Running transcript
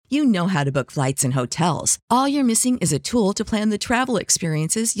You know how to book flights and hotels. All you're missing is a tool to plan the travel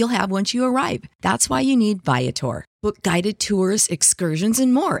experiences you'll have once you arrive. That's why you need Viator. Book guided tours, excursions,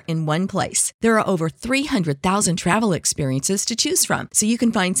 and more in one place. There are over 300,000 travel experiences to choose from, so you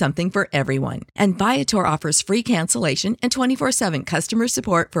can find something for everyone. And Viator offers free cancellation and 24/7 customer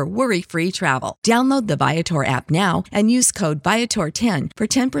support for worry-free travel. Download the Viator app now and use code Viator10 for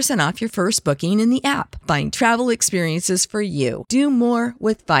 10% off your first booking in the app. Find travel experiences for you. Do more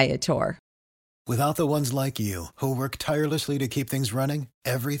with Viator. Without the ones like you, who work tirelessly to keep things running,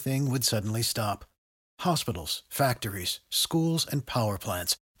 everything would suddenly stop. Hospitals, factories, schools, and power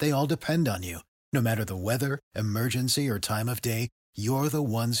plants, they all depend on you. No matter the weather, emergency, or time of day, you're the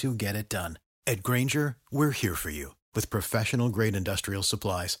ones who get it done. At Grainger, we're here for you with professional-grade industrial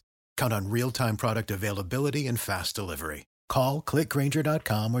supplies. Count on real-time product availability and fast delivery. Call, click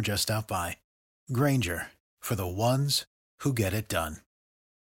Grainger.com, or just stop by. Grainger, for the ones who get it done.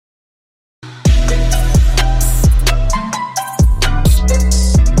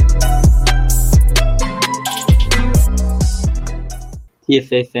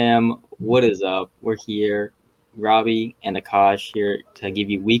 TFA fam, what is up? We're here, Robbie and Akash, here to give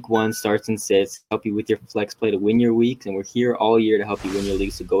you week 1 starts and sits, help you with your flex play to win your weeks, and we're here all year to help you win your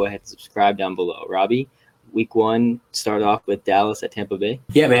league, so go ahead and subscribe down below. Robbie, week 1, start off with Dallas at Tampa Bay.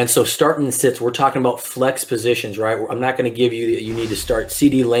 Yeah, man. So starting and sits, we're talking about flex positions, right? I'm not going to give you that you need to start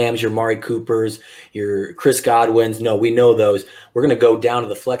CD Lambs, your Mari Coopers, your Chris Godwins. No, we know those. We're going to go down to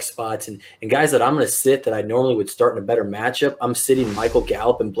the flex spots. And guys that I'm going to sit that I normally would start in a better matchup, I'm sitting Michael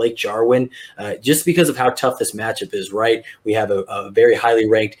Gallup and Blake Jarwin just because of how tough this matchup is, right? We have a very highly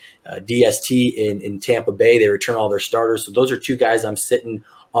ranked DST in Tampa Bay. They return all their starters. So those are two guys I'm sitting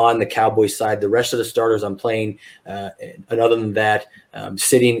on the Cowboys side. The rest of the starters I'm playing, and other than that,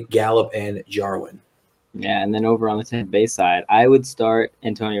 sitting Gallup and Jarwin. Yeah, and then over on the Tampa Bay side, I would start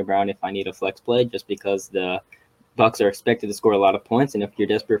Antonio Brown if I need a flex play, just because the Bucs are expected to score a lot of points, and if you're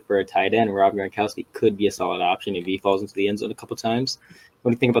desperate for a tight end, Rob Gronkowski could be a solid option if he falls into the end zone a couple times.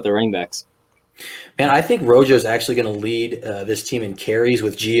 What do you think about the running backs? Man, I think Rojo is actually going to lead this team in carries,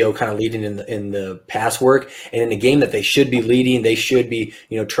 with Gio kind of leading in the pass work. And in a game that they should be leading, they should be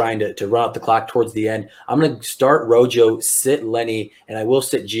trying to run out the clock towards the end. I'm going to start Rojo, sit Lenny, and I will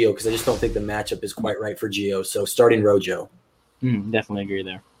sit Gio because I just don't think the matchup is quite right for Gio. So starting Rojo. Definitely agree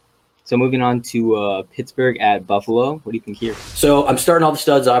there. So moving on to Pittsburgh at Buffalo. What do you think here? So I'm starting all the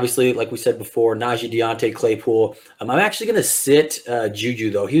studs, obviously, like we said before, Najee, Deontay, Claypool. I'm actually going to sit Juju,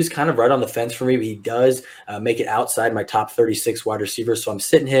 though. He was kind of right on the fence for me, but he does make it outside my top 36 wide receivers. So I'm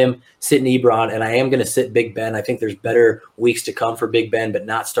sitting him, sitting Ebron, and I am going to sit Big Ben. I think there's better weeks to come for Big Ben, but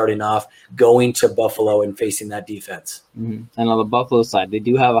not starting off going to Buffalo and facing that defense. And on the Buffalo side, they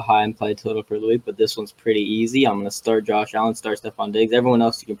do have a high implied total for the week, but this one's pretty easy. I'm going to start Josh Allen, start Stephon Diggs. Everyone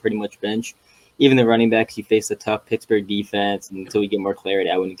else you can pretty much bench. Even the running backs, you face a tough Pittsburgh defense. And until we get more clarity,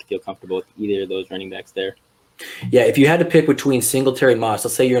 I wouldn't feel comfortable with either of those running backs there. Yeah, if you had to pick between Singletary and Moss,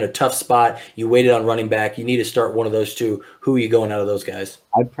 let's say you're in a tough spot, you waited on running back, you need to start one of those two. Who are you going out of those guys?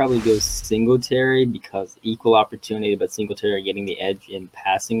 I'd probably go Singletary because equal opportunity, but Singletary getting the edge in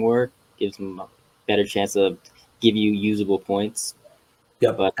passing work gives him a better chance of give you usable points.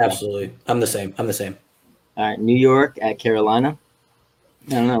 Yep, but, absolutely. I'm the same. All right, New York at Carolina.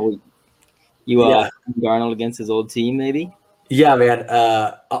 I don't know. Darnold against his old team, maybe? Yeah, man.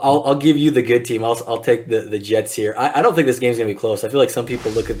 I'll give you the good team. I'll take the Jets here. I don't think this game's gonna be close. I feel like some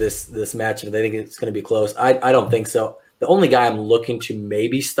people look at this match and they think it's gonna be close. I don't think so. The only guy I'm looking to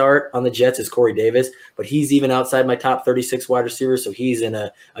maybe start on the Jets is Corey Davis, but he's even outside my top 36 wide receivers, so he's in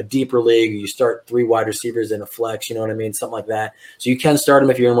a deeper league. You start 3 wide receivers in a flex, you know what I mean? Something like that. So you can start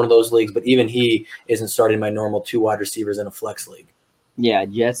him if you're in one of those leagues, but even he isn't starting my normal 2 wide receivers in a flex league. Yeah,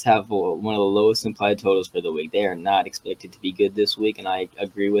 Jets have one of the lowest implied totals for the week. They are not expected to be good this week, and I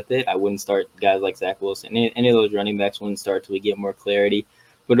agree with it. I wouldn't start guys like Zach Wilson. Any of those running backs wouldn't start till we get more clarity.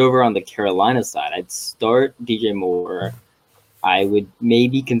 But over on the Carolina side, I'd start DJ Moore. I would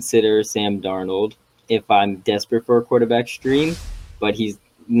maybe consider Sam Darnold if I'm desperate for a quarterback stream, but he's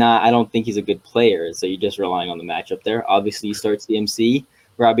not. I don't think he's a good player, so you're just relying on the matchup there. Obviously, you start CMC.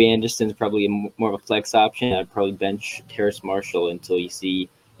 Robbie Anderson's probably more of a flex option. I'd probably bench Terrace Marshall until he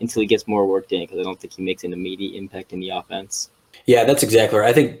gets more worked in, because I don't think he makes an immediate impact in the offense. Yeah, that's exactly right.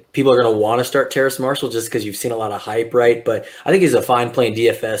 I think people are going to want to start Terrace Marshall just because you've seen a lot of hype, right? But I think he's a fine playing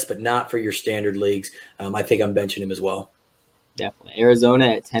DFS, but not for your standard leagues. I think I'm benching him as well. Definitely. Arizona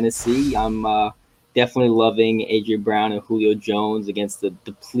at Tennessee. I'm definitely loving A.J. Brown and Julio Jones against the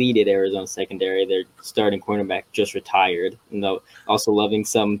depleted Arizona secondary. Their starting cornerback just retired. And also loving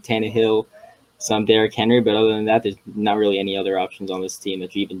some Tannehill, some Derrick Henry, but other than that, there's not really any other options on this team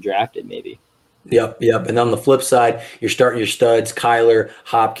that you even drafted, maybe. Yep. And on the flip side, you're starting your studs, Kyler,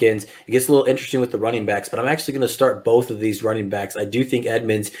 Hopkins. It gets a little interesting with the running backs, but I'm actually going to start both of these running backs. I do think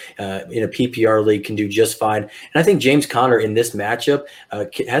Edmonds in a PPR league can do just fine. And I think James Conner in this matchup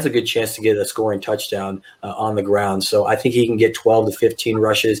has a good chance to get a scoring touchdown on the ground. So I think he can get 12 to 15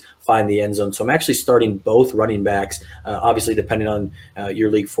 rushes, find the end zone. So I'm actually starting both running backs, obviously depending on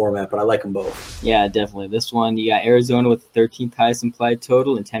your league format, but I like them both. Yeah, definitely. This one, you got Arizona with the 13th highest implied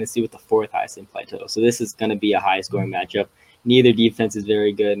total and Tennessee with the 4th highest implied total. So this is going to be a high scoring matchup. Neither defense is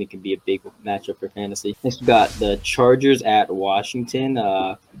very good, and it can be a big matchup for fantasy. Next, we got the Chargers at Washington.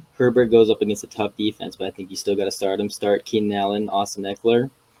 Herbert goes up against a tough defense, but I think you still got to start him. Start Keenan Allen, Austin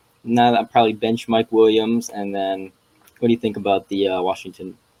Eckler. Now I'll probably bench Mike Williams, and then what do you think about the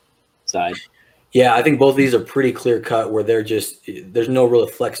Washington side? Yeah, I think both of these are pretty clear cut where there's no real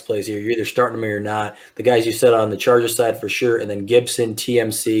flex plays here. You're either starting them or you're not. The guys you said on the Chargers side for sure, and then Gibson,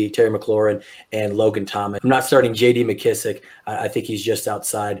 TMC, Terry McLaurin, and Logan Thomas. I'm not starting J.D. McKissick. I think he's just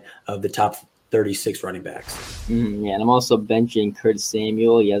outside of the top 36 running backs. Yeah, and I'm also benching Curtis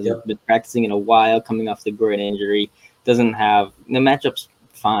Samuel. He hasn't been practicing in a while, coming off the groin injury. Doesn't have the matchup's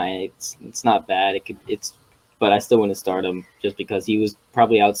fine. It's not bad. But I still wouldn't start him just because he was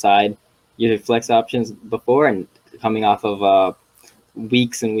probably outside your flex options before, and coming off of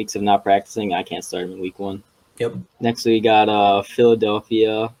weeks and weeks of not practicing, I can't start him in week 1. Yep. Next, we got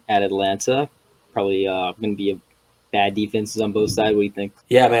Philadelphia at Atlanta. Probably going to be a bad defenses on both sides. What do you think?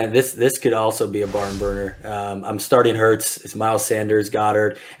 Yeah, man, this could also be a barn burner. I'm starting Hurts. It's Miles Sanders,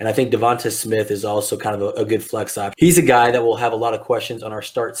 Goddard, and I think Devonta Smith is also kind of a good flex option. He's a guy that will have a lot of questions on our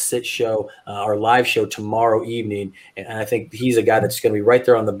Start Sit show, our live show tomorrow evening, and I think he's a guy that's going to be right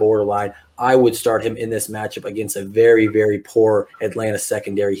there on the borderline. I would start him in this matchup against a very, very poor Atlanta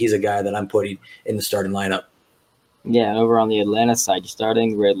secondary. He's a guy that I'm putting in the starting lineup. Yeah, over on the Atlanta side, you're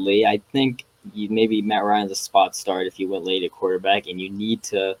starting Ridley. I think maybe Matt Ryan's a spot start if you went late at quarterback and you need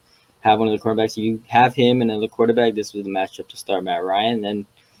to have one of the quarterbacks. You have him and another quarterback. This was the matchup to start Matt Ryan. Then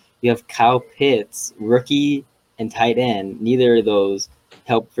you have Kyle Pitts, rookie and tight end. Neither of those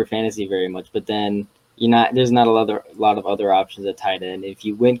help for fantasy very much. But then there's not a lot of other options at tight end. If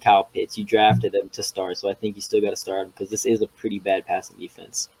you win Kyle Pitts, you drafted him to start. So I think you still got to start him because this is a pretty bad passing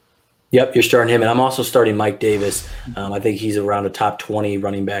defense. Yep, you're starting him, and I'm also starting Mike Davis. I think he's around a top 20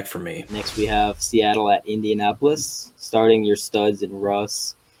 running back for me. Next, we have Seattle at Indianapolis. Starting your studs in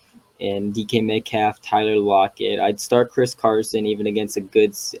Russ and DK Metcalf, Tyler Lockett. I'd start Chris Carson even against a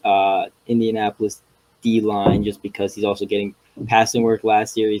good Indianapolis D-line just because he's also getting passing work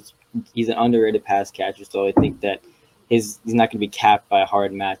last year. He's an underrated pass catcher, so I think that he's not going to be capped by a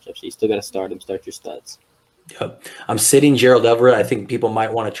hard matchup. So you still got to start him. Start your studs. Yep. I'm sitting Gerald Everett. I think people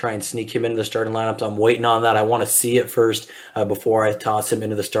might want to try and sneak him into the starting lineups. I'm waiting on that. I want to see it first before I toss him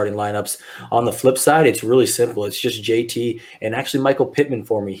into the starting lineups. On the flip side, it's really simple. It's just JT and actually Michael Pittman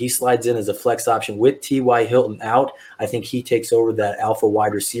for me. He slides in as a flex option with T.Y. Hilton out. I think he takes over that alpha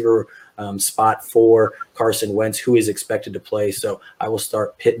wide receiver spot for Carson Wentz, who is expected to play. So I will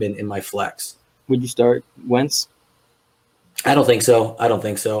start Pittman in my flex. Would you start Wentz? I don't think so.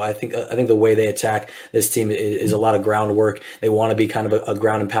 I think the way they attack this team is a lot of groundwork. They want to be kind of a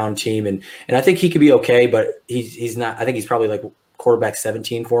ground and pound team, and I think he could be okay, but he's not. I think he's probably like quarterback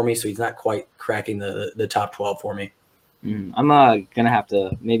 17 for me, so he's not quite cracking the top 12 for me. I'm gonna have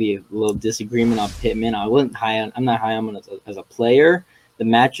to maybe a little disagreement on Pittman. I'm not high on him as a player. The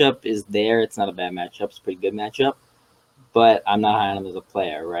matchup is there. It's not a bad matchup. It's a pretty good matchup. But I'm not high on him as a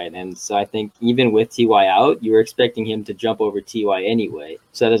player, right? And so I think even with T.Y. out, you were expecting him to jump over T.Y. anyway.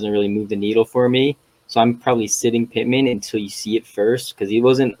 So that doesn't really move the needle for me. So I'm probably sitting Pittman until you see it first because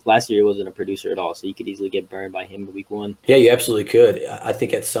last year he wasn't a producer at all. So you could easily get burned by him in week 1. Yeah, you absolutely could. I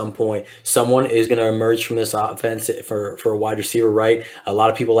think at some point someone is going to emerge from this offense for a wide receiver, right? A lot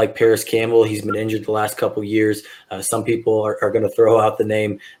of people like Paris Campbell. He's been injured the last couple of years. Some people are going to throw out the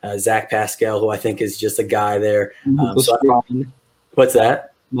name Zach Pascal, who I think is just a guy there. What's that?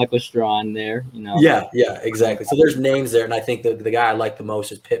 Michael Strawn there, Yeah, exactly. So there's names there, and I think the guy I like the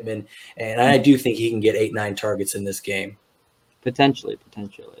most is Pittman, and I do think he can get 8-9 targets in this game. Potentially,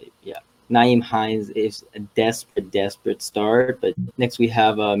 yeah. Nyheim Hines is a desperate start, but next we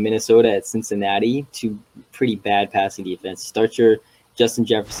have Minnesota at Cincinnati, 2 pretty bad passing defense. Start your Justin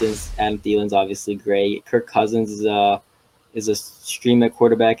Jefferson, Adam Thielen's obviously great. Kirk Cousins is a stream at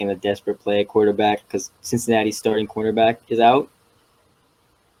quarterback and a desperate play at quarterback because Cincinnati's starting cornerback is out.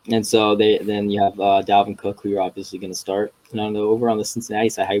 And so then you have Dalvin Cook, who you're obviously going to start. And over on the Cincinnati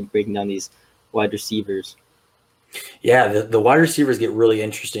side, how are you breaking down these wide receivers? Yeah, the wide receivers get really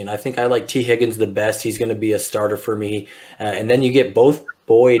interesting. I think I like T. Higgins the best. He's going to be a starter for me. And then you get both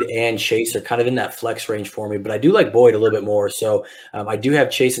Boyd and Chase are kind of in that flex range for me, but I do like Boyd a little bit more. So I do have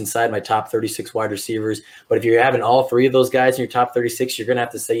Chase inside my top 36 wide receivers. But if you're having all three of those guys in your top 36, you're going to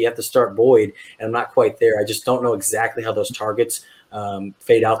have to say you have to start Boyd. And I'm not quite there. I just don't know exactly how those targets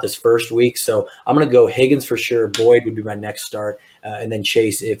fade out this first week. So I'm going to go Higgins for sure. Boyd would be my next start. And then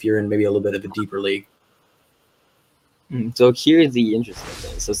Chase if you're in maybe a little bit of a deeper league. So here's the interesting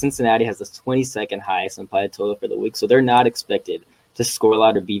thing. So Cincinnati has the 22nd highest implied total for the week. So they're not expected to score a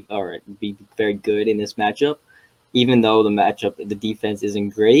lot or be very good in this matchup. Even though the defense isn't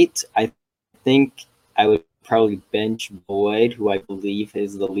great, I think I would probably bench Boyd, who I believe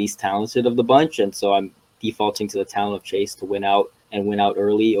is the least talented of the bunch. And so I'm defaulting to the talent of Chase to win out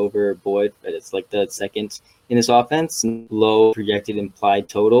early over Boyd. But it's like the second in this offense. Low projected implied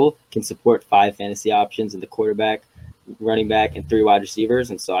total can support 5 fantasy options in the quarterback, running back, and 3 wide receivers.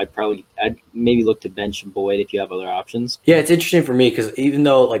 And so I'd maybe look to bench Boyd if you have other options. Yeah, it's interesting for me because even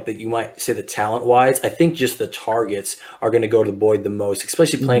though like that you might say the talent wise, I think just the targets are going to go to Boyd the most,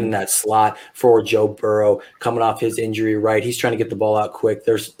 especially playing in that slot for Joe Burrow coming off his injury, right? He's trying to get the ball out quick.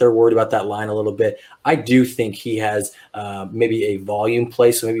 They're worried about that line a little bit. I do think he has maybe a volume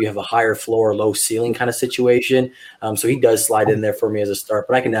play. So maybe you have a higher floor, low ceiling kind of situation. So he does slide in there for me as a start,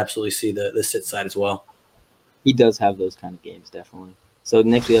 but I can absolutely see the sit side as well. He does have those kind of games, definitely. So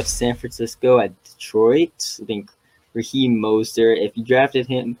next we have San Francisco at Detroit. I think Raheem Mostert, if you drafted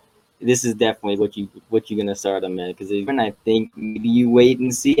him, this is definitely what you're gonna start him in. Because I think maybe you wait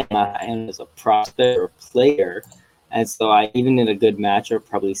and see. I'm not him as a prospect or player, and so even in a good matchup,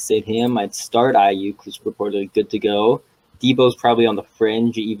 probably sit him. I'd start Ayuk, who's reportedly good to go. Debo's probably on the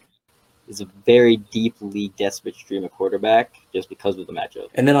fringe. Is a very deep league desperate stream of quarterback just because of the matchup.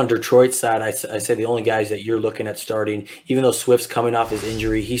 And then on Detroit's side, I say the only guys that you're looking at starting, even though Swift's coming off his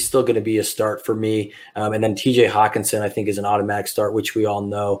injury, he's still going to be a start for me. And then TJ Hawkinson, I think, is an automatic start, which we all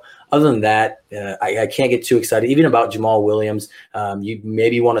know. Other than that, I can't get too excited. Even about Jamal Williams, you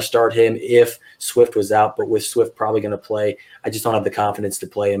maybe want to start him if Swift was out, but with Swift probably going to play, I just don't have the confidence to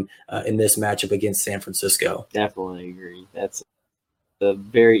play him in this matchup against San Francisco. Definitely agree. That's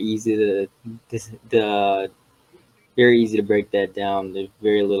very easy to break that down. There's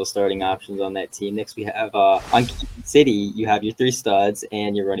very little starting options on that team. Next, we have on Kansas City, you have your 3 studs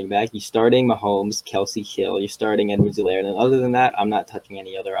and your running back. You're starting Mahomes, Kelsey Hill. You're starting Edwards-Helaire. And other than that, I'm not touching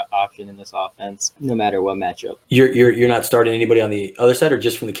any other option in this offense, no matter what matchup. You're not starting anybody on the other side or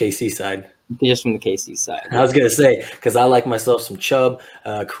just from the KC side? Just from the KC side. I was going to say, because I like myself some Chubb.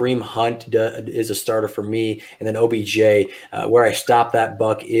 Kareem Hunt is a starter for me. And then OBJ, where I stop that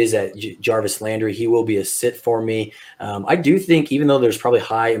buck is at Jarvis Landry. He will be a sit for me. I do think, even though there's probably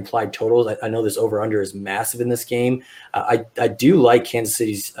high implied totals, I know this over-under is massive in this game. I do like Kansas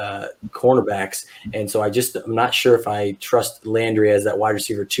City's cornerbacks. And so I'm not sure if I trust Landry as that wide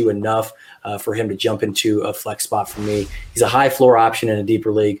receiver 2 enough for him to jump into a flex spot for me. He's a high floor option in a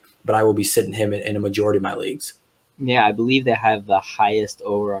deeper league, but I will be sitting him in a majority of my leagues. Yeah, I believe they have the highest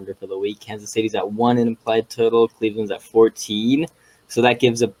over-under for the week. Kansas City's at 1 in implied total. Cleveland's at 14. So that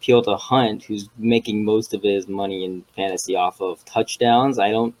gives appeal to Hunt, who's making most of his money in fantasy off of touchdowns. I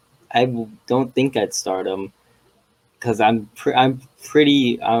don't think I'd start him because I'm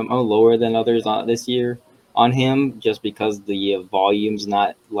lower than others this year on him just because the volume's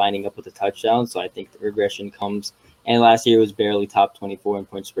not lining up with the touchdowns. So I think the regression comes. And last year was barely top 24 in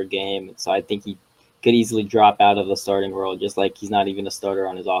points per game. And so I think he could easily drop out of the starting role, just like he's not even a starter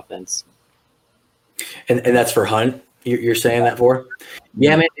on his offense. And that's for Hunt, you're saying that for?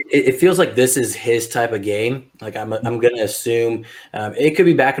 Yeah, man, it feels like this is his type of game. Like I'm going to assume it could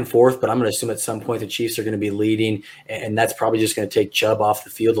be back and forth, but I'm going to assume at some point the Chiefs are going to be leading, and that's probably just going to take Chubb off the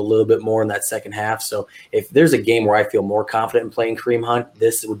field a little bit more in that second half. So if there's a game where I feel more confident in playing Kareem Hunt,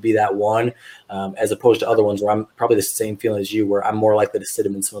 this would be that one, as opposed to other ones where I'm probably the same feeling as you, where I'm more likely to sit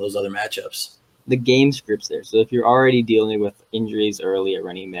him in some of those other matchups. The game script's there. So if you're already dealing with injuries early at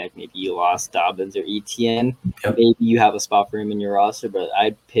running back, maybe you lost Dobbins or Etienne, maybe you have a spot for him in your roster, but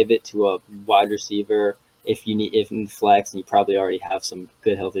I'd pivot to a wide receiver if in flex, and you probably already have some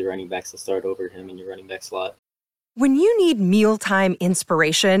good, healthy running backs to start over him in your running back slot. When you need mealtime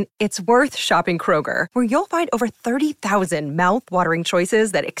inspiration, it's worth shopping Kroger, where you'll find over 30,000 mouth-watering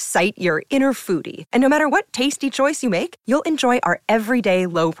choices that excite your inner foodie. And no matter what tasty choice you make, you'll enjoy our everyday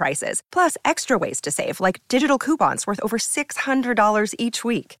low prices, plus extra ways to save, like digital coupons worth over $600 each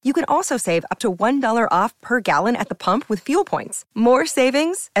week. You can also save up to $1 off per gallon at the pump with fuel points. More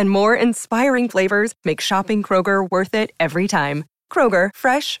savings and more inspiring flavors make shopping Kroger worth it every time. Kroger,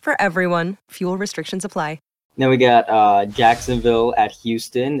 fresh for everyone. Fuel restrictions apply. Then we got Jacksonville at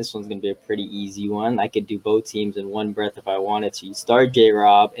Houston. This one's going to be a pretty easy one. I could do both teams in one breath if I wanted to. You start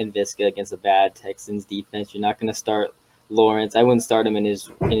J-Rob and Visca against a bad Texans defense. You're not going to start Lawrence. I wouldn't start him in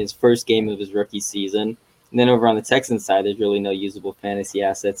his first game of his rookie season. And then over on the Texans side, there's really no usable fantasy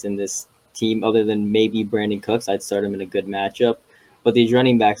assets in this team other than maybe Brandon Cooks. I'd start him in a good matchup. But these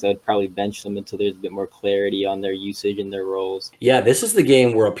running backs, I would probably bench them until there's a bit more clarity on their usage and their roles. Yeah, this is the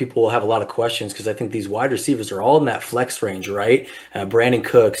game where people will have a lot of questions because I think these wide receivers are all in that flex range, right? Brandon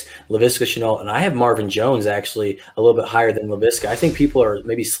Cooks, Laviska Shenault, and I have Marvin Jones actually a little bit higher than Laviska. I think people are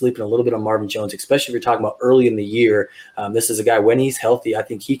maybe sleeping a little bit on Marvin Jones, especially if you're talking about early in the year. This is a guy, when he's healthy, I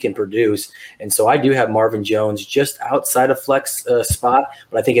think he can produce. And so I do have Marvin Jones just outside of flex spot,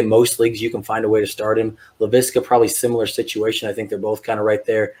 but I think in most leagues you can find a way to start him. Laviska, probably similar situation. I think they're both kind of right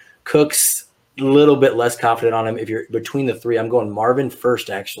there. Cooks, a little bit less confident on him. If you're between the three, I'm going Marvin first,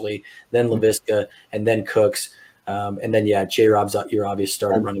 actually, then Laviska, and then Cooks. And then, yeah, J-Rob's your obvious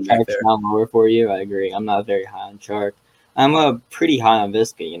starter running back there. Down lower for you. I agree. I'm not very high on Chark. I'm pretty high on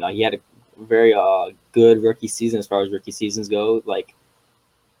Visca. You know, he had a very good rookie season as far as rookie seasons go. Like,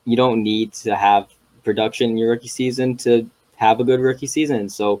 you don't need to have production in your rookie season to have a good rookie season.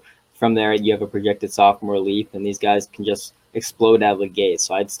 So from there, you have a projected sophomore leap, and these guys can just explode out of the gate.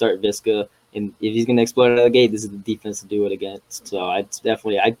 So I'd start Visca. And if he's going to explode out of the gate, this is the defense to do it against. So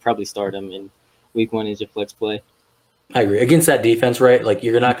I'd probably start him in week 1 as your flex play. I agree. Against that defense, right? Like,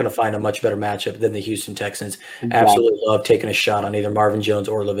 you're not going to find a much better matchup than the Houston Texans. Exactly. Absolutely love taking a shot on either Marvin Jones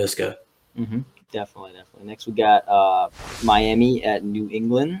or Laviska. Mm-hmm. Definitely. Next, we got Miami at New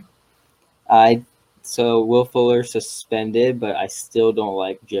England. So Will Fuller suspended, but I still don't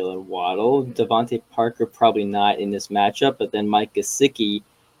like Jalen Waddle. Devontae Parker probably not in this matchup, but then Mike Gesicki,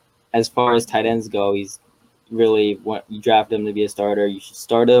 as far as tight ends go, he's really you draft him to be a starter. You should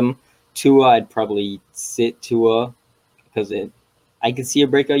start him. Tua, I'd probably sit Tua because I could see a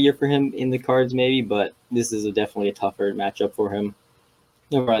breakout year for him in the cards maybe, but this is definitely a tougher matchup for him.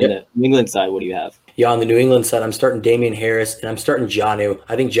 Over on the New England side, what do you have? Yeah, on the New England side, I'm starting Damian Harris, and I'm starting Jonnu.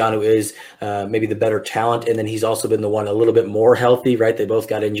 I think Jonnu is maybe the better talent, and then he's also been the one a little bit more healthy, right? They both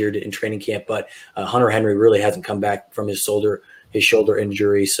got injured in training camp, but Hunter Henry really hasn't come back from his shoulder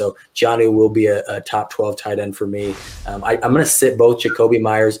injury. So Jonnu will be a top 12 tight end for me. I'm going to sit both Jacoby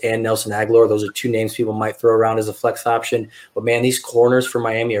Myers and Nelson Aguilar. Those are two names people might throw around as a flex option. But, man, these corners for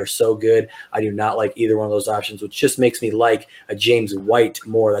Miami are so good. I do not like either one of those options, which just makes me like a James White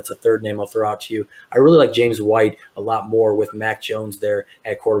more. That's a third name I'll throw out to you. I really like James White a lot more with Mac Jones there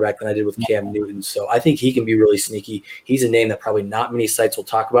at quarterback than I did with Cam Newton. So I think he can be really sneaky. He's a name that probably not many sites will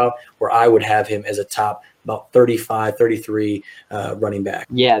talk about, where I would have him as a top about 35, 33 running back.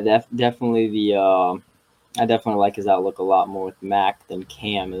 Yeah, definitely I definitely like his outlook a lot more with Mac than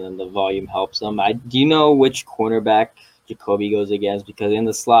Cam, and then the volume helps him. Do you know which cornerback Jacoby goes against? Because in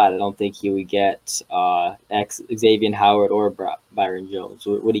the slot, I don't think he would get Xavier Howard or Byron Jones.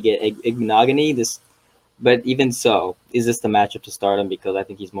 Would he get Igbinoghene? But even so, is this the matchup to start him? Because I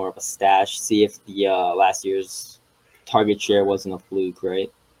think he's more of a stash. See if the last year's target share wasn't a fluke,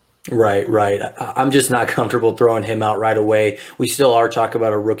 right? Right. I'm just not comfortable throwing him out right away. We still are talking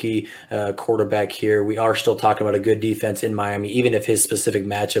about a rookie quarterback here. We are still talking about a good defense in Miami, even if his specific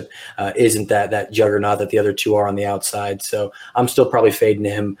matchup isn't that juggernaut that the other two are on the outside. So I'm still probably fading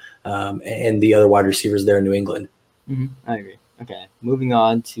him and the other wide receivers there in New England. Mm-hmm. I agree. Okay, moving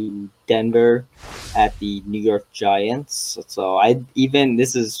on to Denver at the New York Giants. So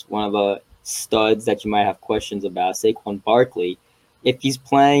this is one of the studs that you might have questions about, Saquon Barkley. If he's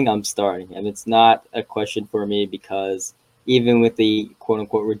playing, I'm starting. And it's not a question for me because even with the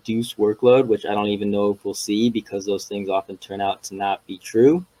quote-unquote reduced workload, which I don't even know if we'll see because those things often turn out to not be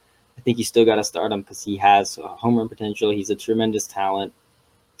true, I think you still got to start him because he has home run potential. He's a tremendous talent.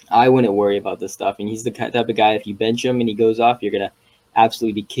 I wouldn't worry about this stuff. And he's the type of guy, if you bench him and he goes off, you're going to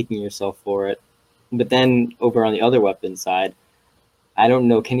absolutely be kicking yourself for it. But then over on the other weapon side, I don't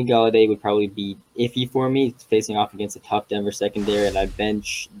know. Kenny Golladay would probably be iffy for me facing off against a tough Denver secondary, and I'd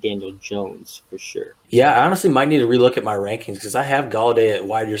bench Daniel Jones for sure. Yeah, I honestly might need to relook at my rankings because I have Golladay at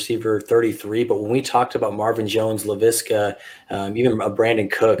wide receiver 33, but when we talked about Marvin Jones, Laviska, even Brandon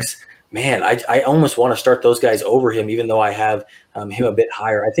Cooks, man, I almost want to start those guys over him, even though I have him a bit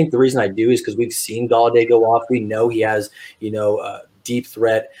higher. I think the reason I do is because we've seen Golladay go off. We know he has, deep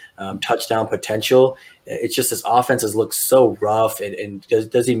threat touchdown potential. it's just this offense has looked so rough. And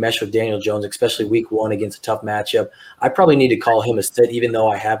does he mesh with Daniel Jones, especially week 1 against a tough matchup? I probably need to call him a sit, even though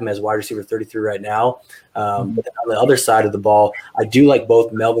I have him as wide receiver 33 right now. But on the other side of the ball, I do like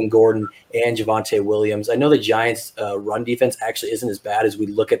both Melvin Gordon and Javonte Williams. I know the Giants' run defense actually isn't as bad as we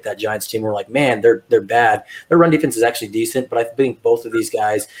look at that Giants team. We're like, man, they're bad. Their run defense is actually decent, but I think both of these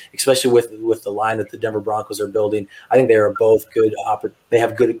guys, especially with the line that the Denver Broncos are building, I think they are both good. They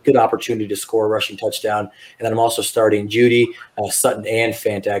have good opportunity to score a rushing touchdown. And then I'm also starting Judy, Sutton, and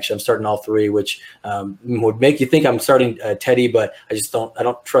Fant. Actually, I'm starting all 3, which would make you think I'm starting Teddy, but I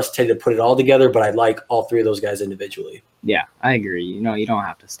don't trust Teddy to put it all together. But I like all 3 of those guys individually. Yeah, I agree. You don't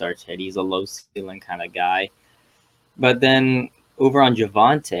have to start Teddy. He's a low ceiling kind of guy. But then over on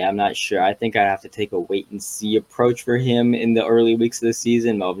Javonte, I'm not sure. I think I have to take a wait and see approach for him in the early weeks of the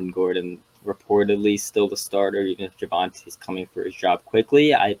season. Melvin Gordon reportedly still the starter, even if Javonte is coming for his job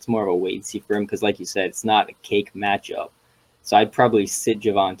quickly. It's more of a wait and see for him because, like you said, it's not a cake matchup. So I'd probably sit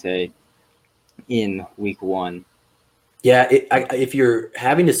Javonte in week 1. Yeah, if you're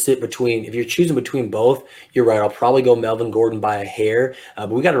having to if you're choosing between both, you're right. I'll probably go Melvin Gordon by a hair. But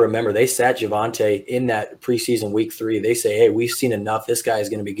we got to remember, they sat Javonte in that preseason week 3. They say, hey, we've seen enough. This guy is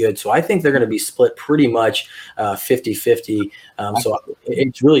going to be good. So I think they're going to be split pretty much 50-50. So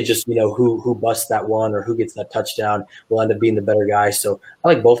it's really just, who busts that one or who gets that touchdown will end up being the better guy. So I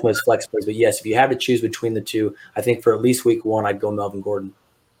like both of them as flex plays. But yes, if you have to choose between the 2, I think for at least week 1, I'd go Melvin Gordon.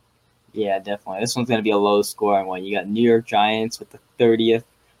 Yeah, definitely. This one's going to be a low-scoring one. You got New York Giants with the 30th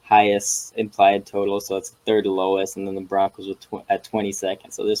highest implied total, so it's the 3rd lowest, and then the Broncos at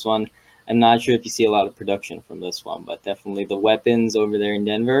 22nd. So this one, I'm not sure if you see a lot of production from this one, but definitely the weapons over there in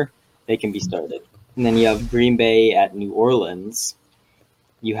Denver, they can be started. And then you have Green Bay at New Orleans.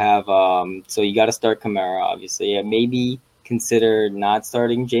 You have so you got to start Kamara, obviously. Yeah, maybe consider not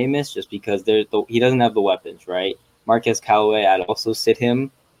starting Jameis just because he doesn't have the weapons, right? Marquez Callaway, I'd also sit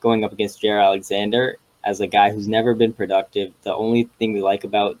him going up against Jaire Alexander as a guy who's never been productive. The only thing we like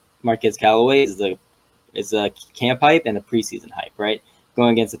about Marquez Callaway is the camp hype and the preseason hype, right?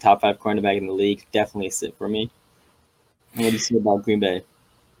 Going against the top 5 cornerback in the league, definitely a sit for me. And what do you see about Green Bay?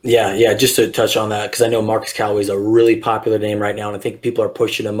 Yeah, just to touch on that, because I know Marcus Callaway is a really popular name right now, and I think people are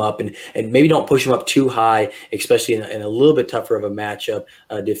pushing him up, and maybe don't push him up too high, especially in a little bit tougher of a matchup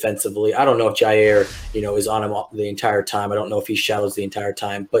defensively. I don't know if Jaire, is on him the entire time. I don't know if he shadows the entire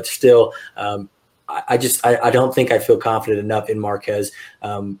time, but still, I don't think I feel confident enough in Marquez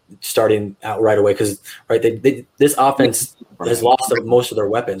starting out right away because this offense has lost most of their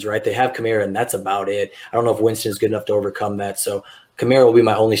weapons, right? They have Kamara, and that's about it. I don't know if Winston's good enough to overcome that, so Kamara will be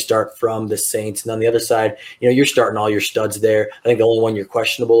my only start from the Saints. And on the other side, you're starting all your studs there. I think the only one you're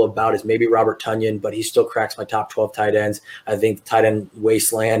questionable about is maybe Robert Tonyan, but he still cracks my top 12 tight ends. I think tight end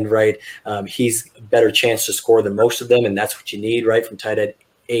wasteland, right? He's a better chance to score than most of them, and that's what you need, right? From tight end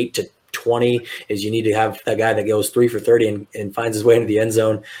 8 to 20 is you need to have that guy that goes 3 for 30 and finds his way into the end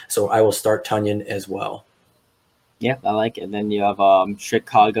zone. So I will start Tonyan as well. Yeah, I like it. And then you have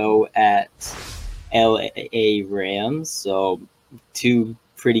Chicago at LA Rams. So 2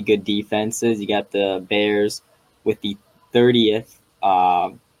 pretty good defenses. You got the Bears with the 30th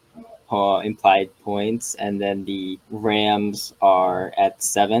implied points, and then the Rams are at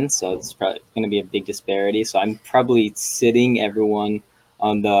 7. So it's probably going to be a big disparity. So I'm probably sitting everyone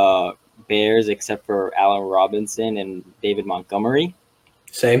on the Bears except for Allen Robinson and David Montgomery.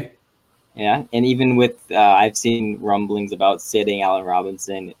 Same. Yeah, and even with I've seen rumblings about sitting Allen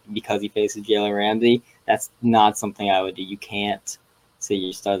Robinson because he faces Jalen Ramsey. That's not something I would do. You can't sit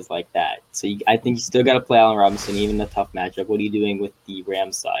your studs like that. So I think you still got to play Allen Robinson, even in a tough matchup. What are you doing with the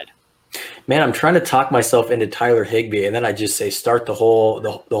Rams side? Man, I'm trying to talk myself into Tyler Higbee, and then I just say start the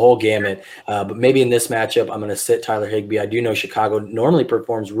whole gamut. But maybe in this matchup, I'm going to sit Tyler Higbee. I do know Chicago normally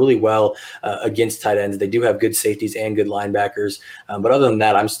performs really well against tight ends. They do have good safeties and good linebackers. But other than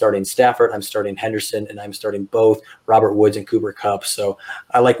that, I'm starting Stafford, I'm starting Henderson, and I'm starting both Robert Woods and Cooper Kupp. So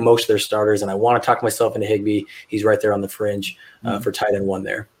I like most of their starters, and I want to talk myself into Higbee. He's right there on the fringe for tight end 1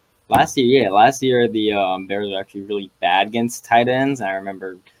 there. Last year the Bears were actually really bad against tight ends. I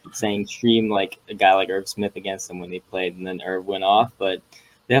remember saying stream like a guy like Irv Smith against them when they played, and then Irv went off. But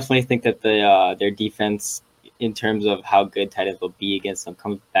definitely think that their defense, in terms of how good tight ends will be against them,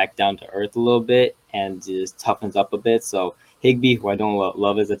 comes back down to earth a little bit and just toughens up a bit. So Higbee, who I don't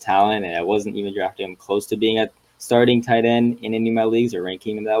love as a talent, and I wasn't even drafting him close to being a starting tight end in any of my leagues or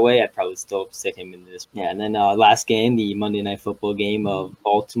ranking him that way, I'd probably still sit him in this. Yeah, and then last game, the Monday Night Football game of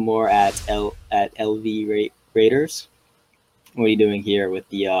Baltimore at LV Raiders. What are you doing here with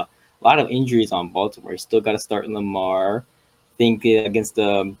the lot of injuries on Baltimore? You still got to start Lamar. Think against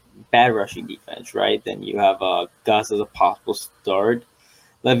the bad rushing defense, right? Then you have Gus as a possible start.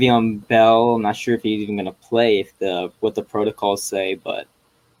 Le'Veon Bell, I'm not sure if he's even going to play what the protocols say, but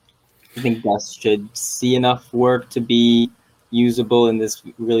I think Gus should see enough work to be usable in this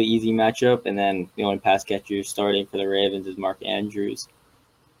really easy matchup. And then the only pass catcher starting for the Ravens is Mark Andrews.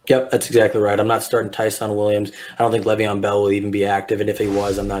 Yep, that's exactly right. I'm not starting Tyson Williams. I don't think Le'Veon Bell will even be active, and if he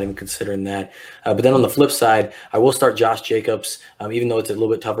was, I'm not even considering that. But then on the flip side, I will start Josh Jacobs, even though it's a little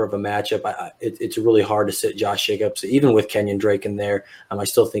bit tougher of a matchup. It's really hard to sit Josh Jacobs, even with Kenyon Drake in there. I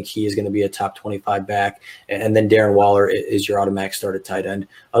still think he is going to be a top 25 back, and then Darren Waller is your automatic start at tight end.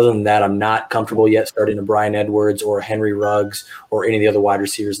 Other than that, I'm not comfortable yet starting a Bryan Edwards or Henry Ruggs or any of the other wide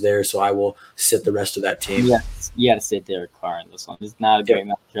receivers there, so I will sit the rest of that team. Yes, you got to sit Derek Carr in this one. It's not a great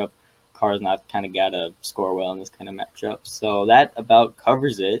matchup. Carr's not kind of got to score well in this kind of matchup. So that about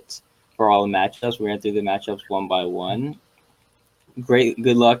covers it for all the matchups. We ran through the matchups one by one.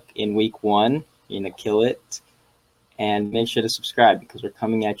 Good luck in week 1. You're going to kill it. And make sure to subscribe because we're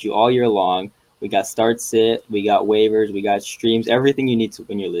coming at you all year long. We got start sit, we got waivers, we got streams, everything you need to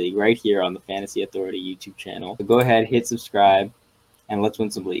win your league right here on the Fantasy Authority YouTube channel. So go ahead, hit subscribe, and let's win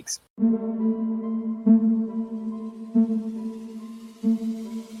some leagues.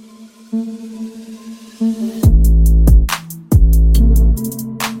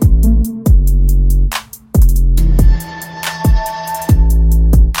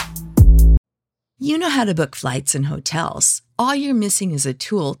 You know how to book flights and hotels. All you're missing is a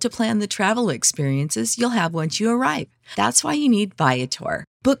tool to plan the travel experiences you'll have once you arrive. That's why you need Viator.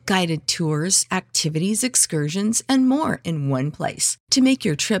 Book guided tours, activities, excursions, and more in one place to make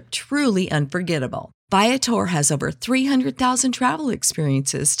your trip truly unforgettable. Viator has over 300,000 travel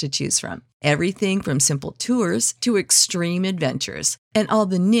experiences to choose from. Everything from simple tours to extreme adventures and all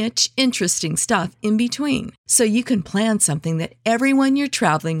the niche, interesting stuff in between. So you can plan something that everyone you're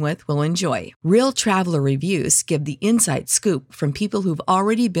traveling with will enjoy. Real traveler reviews give the inside scoop from people who've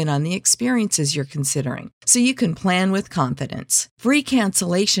already been on the experiences you're considering. So you can plan with confidence. Free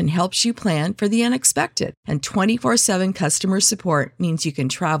cancellation helps you plan for the unexpected. And 24/7 customer support means you can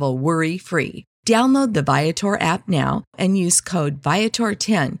travel worry-free. Download the Viator app now and use code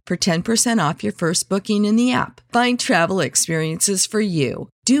Viator10 for 10% off your first booking in the app. Find travel experiences for you.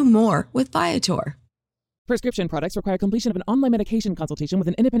 Do more with Viator. Prescription products require completion of an online medication consultation with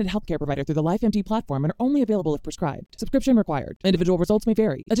an independent healthcare provider through the LifeMD platform and are only available if prescribed. Subscription required. Individual results may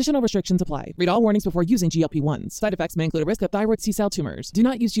vary. Additional restrictions apply. Read all warnings before using GLP-1s. Side effects may include a risk of thyroid C-cell tumors. Do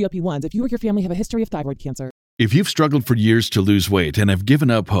not use GLP-1s if you or your family have a history of thyroid cancer. If you've struggled for years to lose weight and have given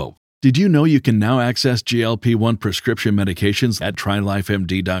up hope, did you know you can now access GLP-1 prescription medications at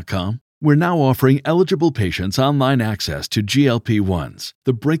TryLifeMD.com? We're now offering eligible patients online access to GLP-1s,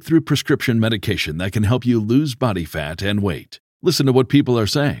 the breakthrough prescription medication that can help you lose body fat and weight. Listen to what people are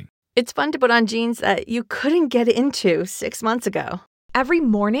saying. It's fun to put on jeans that you couldn't get into 6 months ago. Every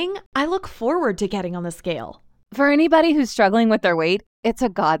morning, I look forward to getting on the scale. For anybody who's struggling with their weight, it's a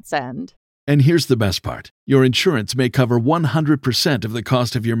godsend. And here's the best part. Your insurance may cover 100% of the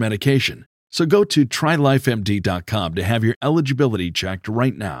cost of your medication. So go to TryLifeMD.com to have your eligibility checked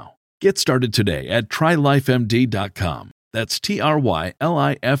right now. Get started today at TryLifeMD.com. That's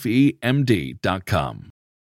TryLifeMD.com.